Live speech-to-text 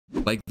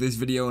Like this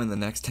video in the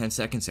next 10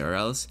 seconds or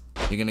else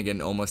you're gonna get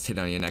an almost hit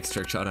on your next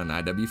trick shot on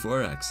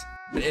IW4X.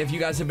 But if you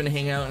guys have been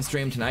hanging out on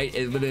stream tonight,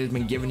 it literally has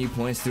been giving you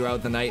points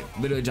throughout the night,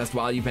 literally just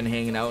while you've been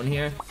hanging out in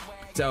here.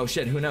 So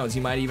shit, who knows,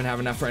 you might even have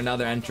enough for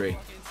another entry.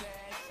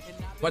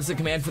 What's the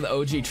command for the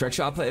OG trick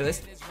shot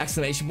playlist?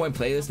 Exclamation point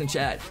playlist in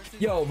chat.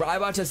 Yo,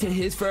 Rybot just hit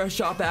his first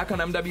shot back on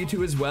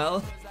MW2 as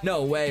well?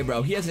 No way,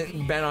 bro. He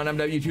hasn't been on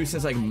MW2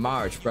 since like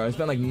March, bro. It's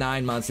been like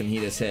 9 months and he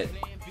just hit.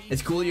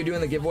 It's cool you're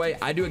doing the giveaway.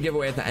 I do a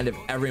giveaway at the end of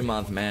every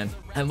month, man.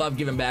 I love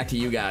giving back to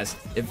you guys.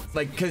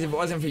 Because if it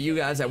wasn't for you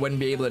guys, I wouldn't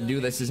be able to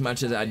do this as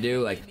much as I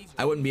do. Like,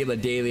 I wouldn't be able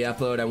to daily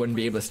upload. I wouldn't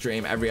be able to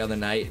stream every other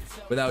night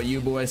without you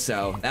boys.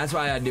 So that's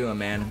why I do it,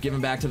 man. Giving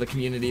back to the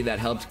community that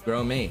helped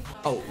grow me.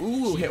 Oh,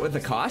 ooh, hit with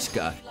the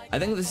Koshka. I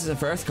think this is the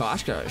first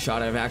Koshka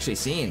shot I've actually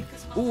seen.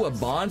 Ooh, a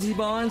Bonzi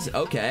Bonds?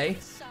 Okay.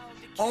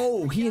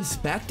 Oh, he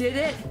inspected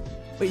it?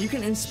 Wait, you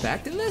can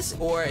inspect in this?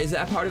 Or is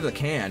that part of the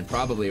can?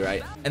 Probably,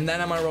 right? And then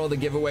I'm gonna roll the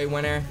giveaway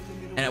winner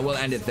and it will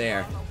end it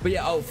there. But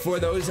yeah, oh, for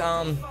those,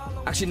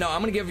 actually, no, I'm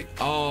gonna give,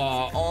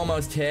 oh,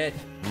 almost hit.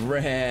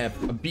 Rip.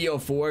 A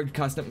BO4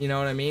 custom, you know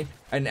what I mean?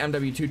 An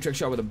MW2 trick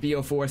shot with a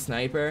BO4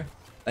 sniper.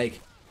 Like,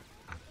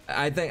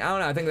 I don't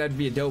know, I think that'd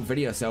be a dope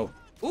video. So,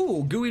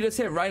 ooh, Gooey just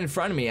hit right in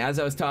front of me as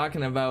I was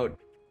talking about.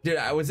 Dude,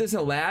 was this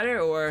a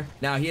ladder or?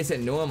 No, he just hit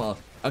normal.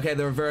 Okay,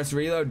 the reverse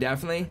reload,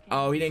 definitely.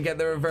 Oh, he didn't get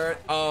the reverse.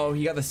 Oh,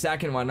 he got the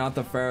second one, not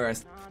the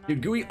first.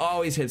 Dude, Gooey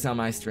always hits on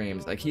my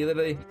streams. Like, he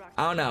literally,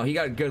 I don't know, he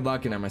got good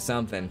luck in him or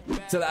something.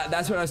 So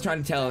that's what I was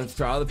trying to tell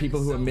for all the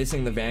people who are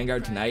missing the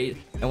Vanguard tonight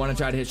and want to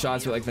try to hit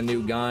shots with like the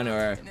new gun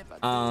or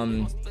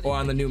on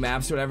the new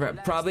maps or whatever.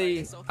 Probably,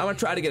 I'm gonna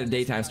try to get a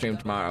daytime stream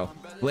tomorrow.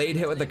 Blade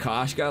hit with the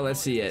Koshka, let's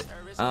see it.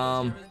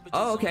 Oh,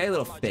 okay, a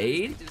little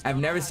fade. I've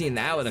never seen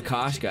that with a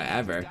Koshka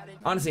ever.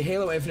 Honestly,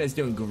 Halo Infinite is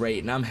doing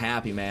great, and I'm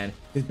happy, man.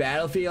 Because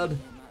Battlefield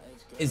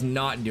is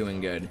not doing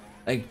good.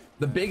 Like,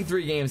 the big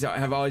 3 games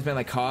have always been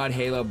like COD,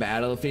 Halo,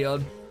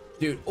 Battlefield.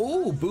 Dude,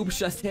 ooh, Boops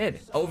just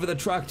hit. Over the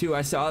truck, too,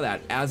 I saw that,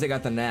 as I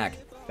got the knack.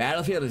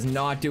 Battlefield is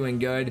not doing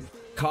good.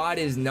 COD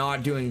is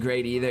not doing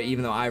great either,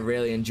 even though I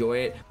really enjoy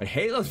it. But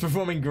Halo's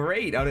performing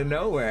great out of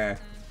nowhere.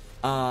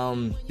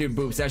 Dude,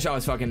 Boops, that shot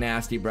was fucking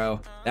nasty, bro.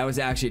 That was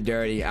actually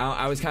dirty.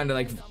 I was kind of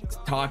like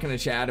talking to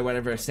chat or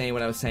whatever, saying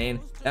what I was saying.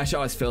 That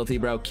shot was filthy,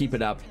 bro. Keep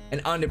it up.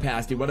 And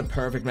underpass, dude. What a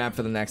perfect map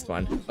for the next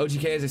one.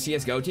 OGK is a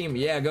CSGO team?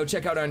 Yeah, go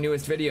check out our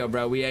newest video,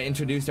 bro. We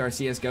introduced our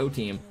CSGO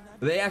team.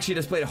 They actually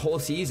just played a whole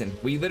season.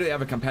 We literally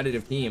have a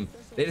competitive team.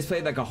 They just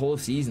played like a whole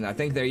season. I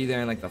think they're either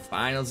in like the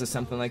finals or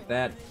something like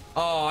that.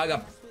 Oh, I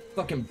got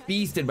fucking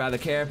beasted by the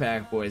Care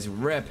Pack boys.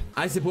 Rip.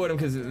 I support them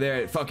because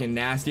they're fucking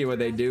nasty at what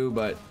they do,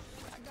 but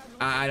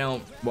I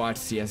don't watch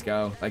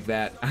CSGO like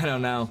that. I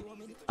don't know.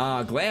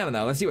 Glam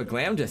though. Let's see what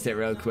Glam just hit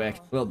real quick.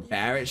 Little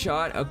Barrett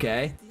shot.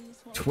 Okay.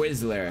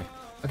 Twizzler.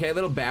 Okay, a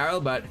little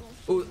barrel, but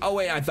ooh, oh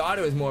wait, I thought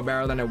it was more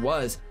barrel than it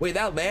was. Wait,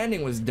 that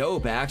landing was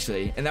dope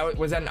actually. And that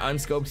was that an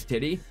unscoped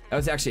titty? That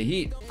was actually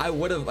heat. I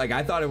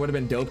thought it would have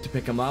been dope to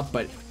pick him up,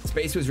 but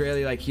Space was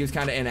really like, he was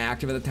kind of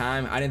inactive at the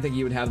time. I didn't think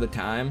he would have the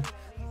time.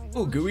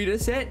 Ooh, Gooey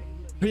just hit.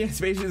 Yeah,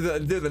 Space was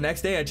the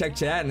next day I checked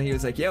chat and he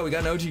was like, yeah, we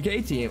got an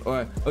OGK team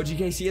or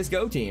OGK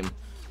CSGO team.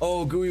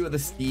 Oh, Gooey with a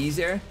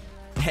steezer.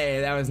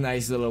 Hey, that was a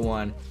nice little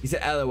one. He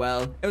said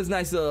LOL. It was a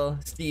nice little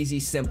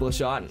steezy simple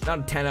shot. Not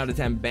a 10 out of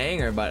 10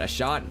 banger, but a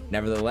shot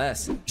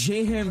nevertheless.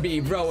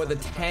 JMB, bro, with a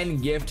 10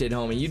 gifted,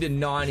 homie. You did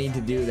not need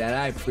to do that.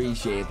 I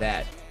appreciate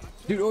that.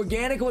 Dude,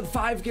 Organica with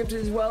 5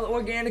 gifted as well.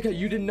 Organica,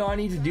 you did not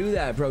need to do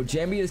that, bro.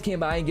 Jambi just came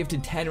by and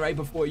gifted 10 right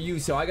before you,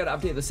 so I gotta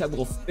update the sub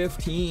goal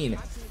 15.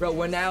 Bro,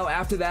 we're now,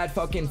 after that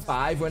fucking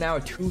 5, we're now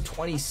at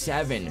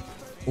 227.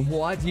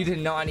 What? You did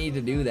not need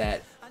to do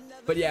that.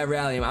 But yeah,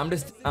 Rallium, I'm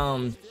just,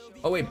 oh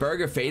wait,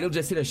 Burger Fatal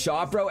just hit a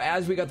shot, bro.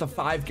 As we got the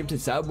 5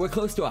 gifted sub, we're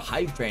close to a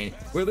hype train.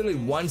 We're literally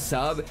 1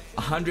 sub,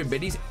 100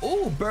 biddies.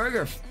 Oh,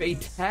 Burger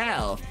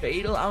Fatal.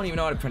 Fatal, I don't even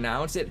know how to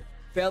pronounce it.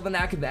 Failed the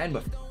knack at the end,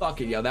 but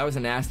fuck it, yo. That was a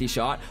nasty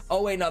shot.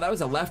 Oh, wait, no, that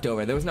was a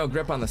leftover. There was no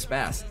grip on the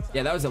spaz.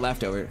 Yeah, that was a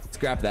leftover.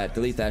 Scrap that.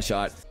 Delete that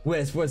shot.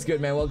 Wiz, what's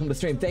good, man? Welcome to the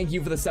stream. Thank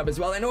you for the sub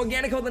as well. And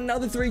Organic with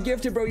another 3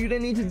 gifted, bro. You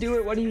didn't need to do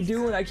it. What are you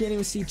doing? I can't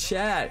even see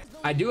chat.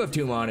 I do have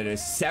 2 monitors.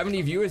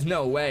 70 viewers?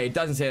 No way. It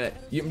doesn't say that.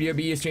 Your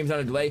BU stream's on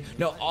a delay.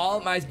 No,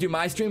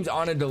 my stream's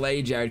on a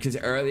delay, Jared, because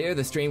earlier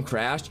the stream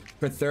crashed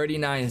for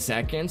 39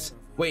 seconds.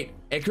 Wait,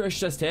 Icarus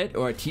just hit?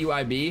 Or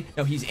TYB?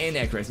 No, he's in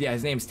Icarus. Yeah,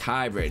 his name's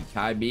Tybrid.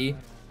 Tyb.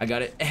 I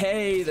got it.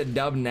 Hey, the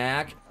dub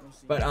knack.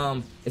 But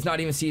it's not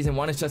even season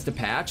 1, it's just a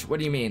patch. What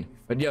do you mean?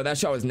 But yo, that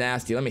shot was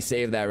nasty. Let me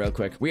save that real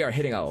quick. We are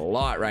hitting a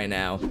lot right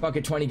now. Fuck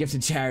it, 20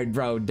 gifted Jared,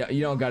 bro.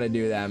 You don't gotta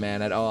do that,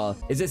 man, at all.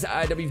 Is this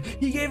IW?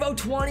 He gave out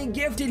 20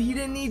 gifted. He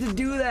didn't need to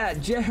do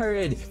that,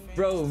 Jared.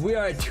 Bro, we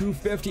are at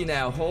 250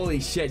 now.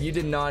 Holy shit, you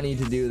did not need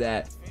to do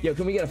that. Yo,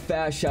 can we get a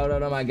fast shout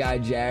out on my guy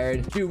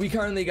Jared? Dude, we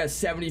currently got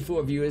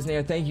 74 viewers in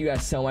there. Thank you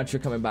guys so much for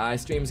coming by.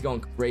 Stream's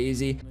going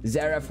crazy.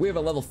 Zaref, we have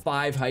a level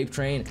 5 hype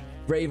train.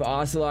 Brave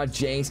Ocelot,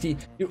 Janksky.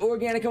 Dude,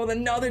 Organica with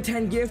another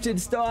 10 gifted.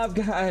 Stop,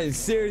 guys.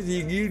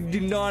 Seriously, you do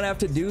not have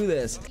to do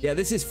this. Yeah,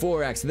 this is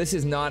 4x. This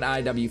is not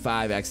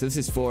IW5x. This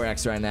is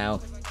 4x right now.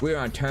 We're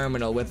on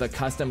terminal with a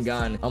custom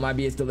gun. Oh, my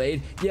B is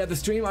delayed. Yeah, the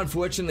stream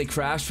unfortunately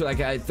crashed for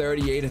like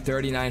 38 to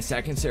 39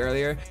 seconds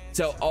earlier.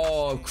 So,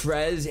 oh,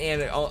 Krez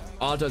and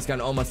Alto's gun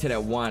almost hit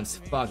at once.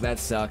 Fuck, that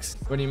sucks.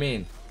 What do you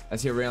mean?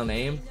 That's your real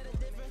name?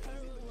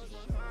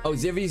 Oh,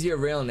 Zivvy's your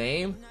real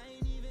name?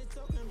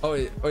 Oh,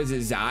 or is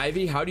it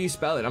Zivy? How do you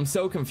spell it? I'm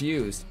so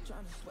confused.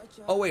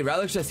 Oh, wait,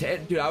 Relish just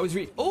hit. Dude, I was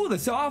oh, the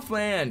soft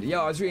land.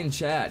 Yo, I was reading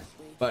chat.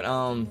 But,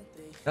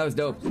 that was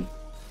dope.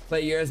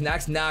 Play yours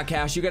next. Nah,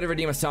 Cash, you gotta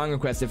redeem a song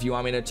request if you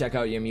want me to check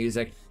out your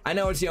music. I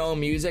know it's your own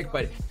music,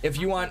 but if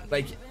you want,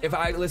 like, if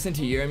I listen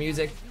to your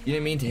music, you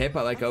didn't mean to hit,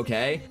 but like,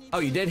 okay. Oh,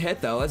 you did hit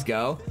though. Let's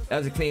go. That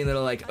was a clean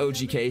little like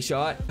OGK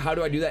shot. How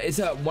do I do that? It's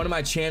one of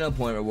my channel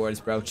point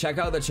rewards, bro. Check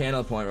out the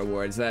channel point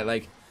rewards that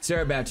like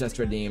Surabat just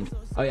redeemed.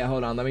 Oh yeah,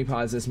 hold on. Let me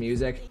pause this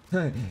music.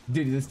 Dude,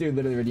 this dude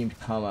literally redeemed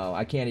Como.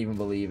 I can't even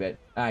believe it.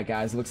 All right,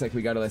 guys. Looks like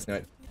we gotta listen to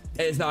it.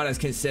 It's not as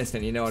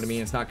consistent, you know what I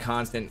mean? It's not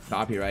constant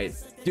copyright.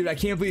 Dude, I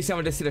can't believe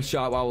someone just did a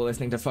shot while we're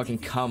listening to fucking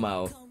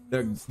Como.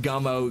 The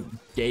Gummo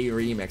gay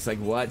remix. Like,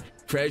 what?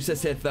 Craig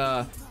just hit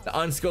the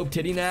unscoped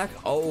titty knack.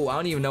 Oh, I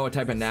don't even know what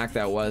type of knack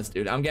that was,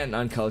 dude. I'm getting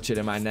uncultured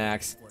in my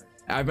knacks.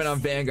 I've been on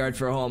Vanguard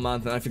for a whole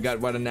month and I forgot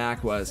what a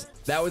knack was.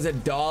 That was a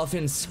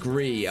dolphin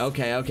scree.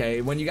 Okay,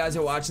 okay. When you guys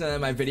are watching that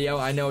in my video,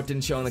 I know it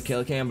didn't show in the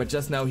kill cam, but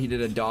just know he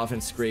did a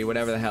dolphin scree,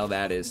 whatever the hell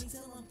that is.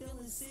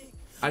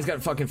 I just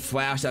got fucking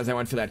flashed as I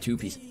went for that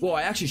two-piece. Whoa,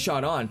 I actually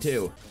shot on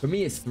too. For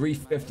me, it's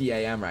 3:50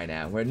 a.m. right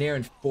now. We're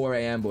nearing 4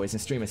 a.m. boys,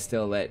 and stream is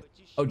still lit.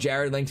 Oh,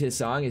 Jared linked his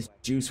song is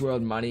Juice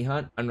WRLD Money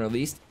Hunt,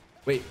 unreleased.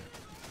 Wait,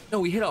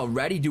 no, we hit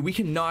already? Dude, we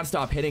cannot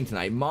stop hitting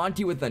tonight.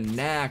 Monty with the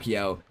knack,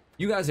 yo.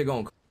 You guys are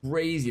going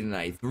crazy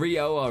tonight. 3-0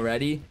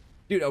 already.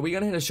 Dude, are we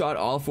gonna hit a shot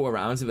all 4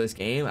 rounds of this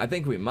game? I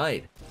think we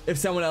might. If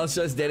someone else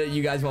just did it,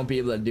 you guys won't be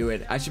able to do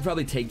it. I should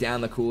probably take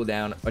down the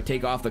cooldown, or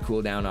take off the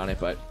cooldown on it,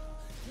 but...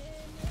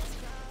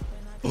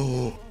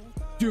 Oh,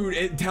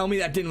 dude, tell me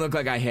that didn't look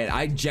like I hit.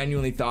 I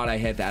genuinely thought I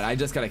hit that. I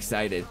just got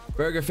excited.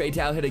 Burger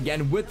Fatale hit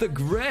again with the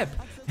grip.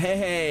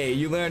 Hey,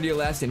 you learned your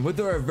lesson with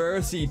the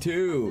reversey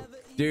too.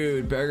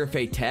 Dude, Burger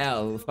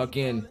Fatale,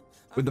 fucking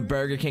with the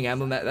Burger King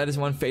emblem. That is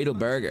one fatal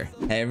burger.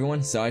 Hey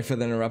everyone, sorry for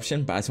the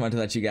interruption, but I just wanted to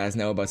let you guys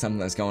know about something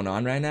that's going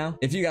on right now.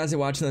 If you guys are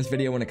watching this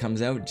video when it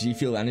comes out, G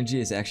Fuel Energy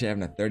is actually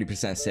having a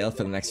 30% sale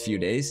for the next few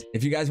days.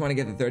 If you guys want to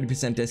get the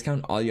 30%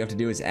 discount, all you have to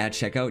do is at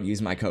checkout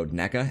use my code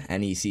Necca,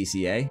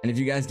 Necca. And if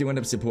you guys do end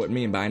up supporting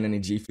me and buying any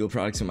G Fuel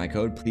products with my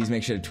code, please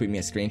make sure to tweet me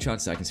a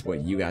screenshot so I can support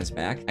you guys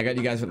back. I got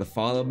you guys with a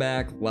follow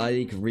back,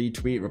 like,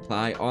 retweet,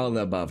 reply, all of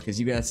the above, because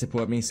you guys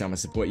support me, so I'm gonna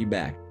support you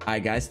back.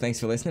 Alright guys, thanks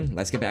for listening.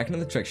 Let's get back into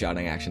the trick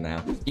shotting action now.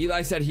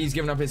 Eli said he's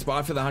giving up his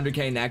spot for the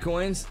 100k net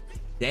coins.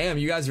 Damn,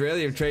 you guys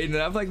really are trading it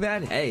up like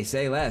that? Hey,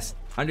 say less.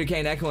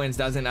 100k net coins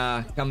doesn't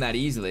come that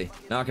easily.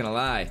 Not gonna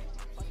lie.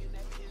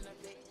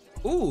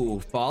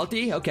 Ooh,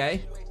 faulty.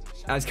 Okay.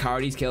 As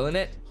Cardi's killing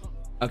it.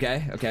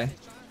 Okay, okay.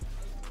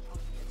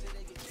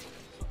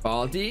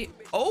 Faulty.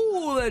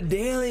 Oh, the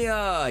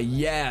Dahlia.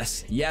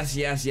 Yes. Yes,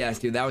 yes, yes,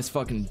 dude. That was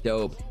fucking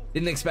dope.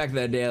 Didn't expect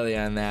the Dahlia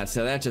on that,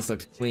 so that just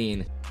looked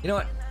clean. You know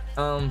what?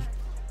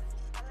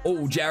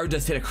 Oh, Jared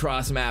just hit a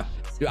cross map.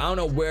 Dude, I don't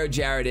know where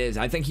Jared is.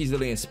 I think he's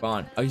literally in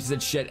spawn. Oh, he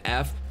said shit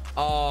F.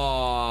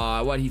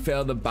 Oh, what? He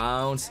failed the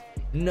bounce.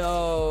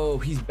 No,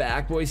 he's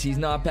back, boys. He's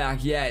not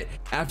back yet.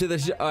 After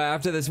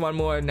this one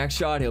more next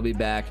shot, he'll be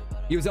back.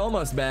 He was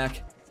almost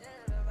back.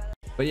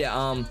 But yeah,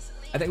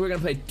 I think we're gonna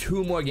play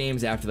 2 more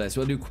games after this.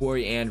 We'll do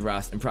Quarry and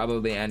Rust and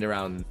probably end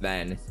around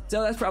then.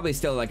 So that's probably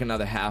still like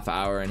another half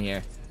hour in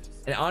here.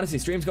 And honestly,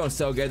 stream's going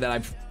so good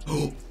that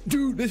oh,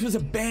 dude, this was a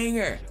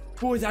banger.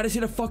 Boys, I just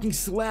hit a fucking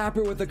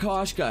slapper with the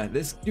Koshka.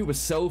 This dude was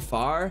so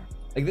far.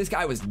 Like, this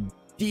guy was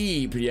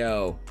deep,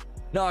 yo.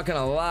 Not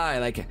gonna lie,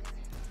 like,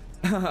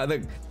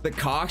 the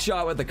cock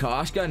shot with the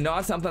Koshka,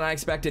 not something I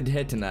expected to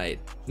hit tonight.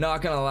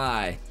 Not gonna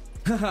lie.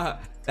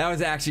 That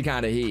was actually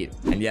kind of heat.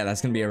 And yeah, that's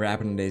gonna be a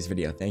wrap in today's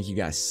video. Thank you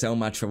guys so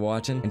much for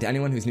watching. And to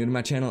anyone who's new to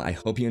my channel, I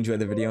hope you enjoyed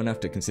the video enough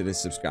to consider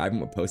subscribing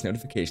with post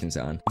notifications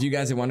on. If you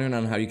guys are wondering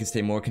on how you can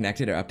stay more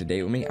connected or up to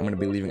date with me, I'm gonna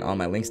be leaving all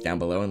my links down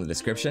below in the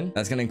description.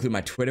 That's gonna include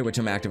my Twitter, which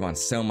I'm active on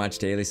so much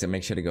daily, so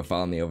make sure to go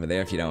follow me over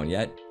there if you don't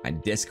yet. My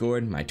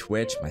Discord, my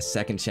Twitch, my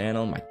second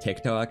channel, my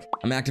TikTok.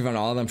 I'm active on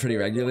all of them pretty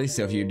regularly,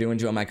 so if you do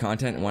enjoy my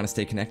content and want to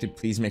stay connected,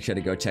 please make sure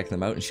to go check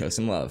them out and show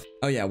some love.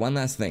 Oh yeah, one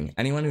last thing.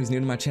 Anyone who's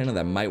new to my channel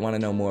that might want to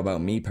know more about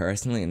me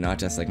personally and not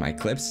just like my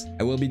clips,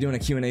 I will be doing a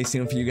Q&A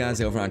soon for you guys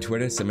over on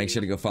Twitter, so make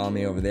sure to go follow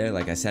me over there,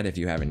 like I said, if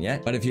you haven't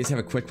yet. But if you just have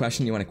a quick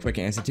question you want a quick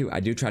answer to, I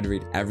do try to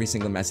read every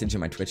single message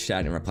in my Twitch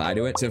chat and reply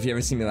to it. So if you ever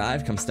see me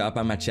live, come stop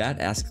by my chat,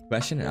 ask a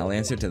question, and I'll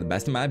answer it to the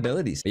best of my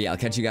abilities. But yeah, I'll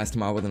catch you guys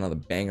tomorrow with another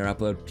banger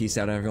upload. Peace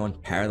out, everyone.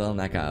 Parallel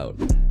Necca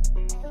out.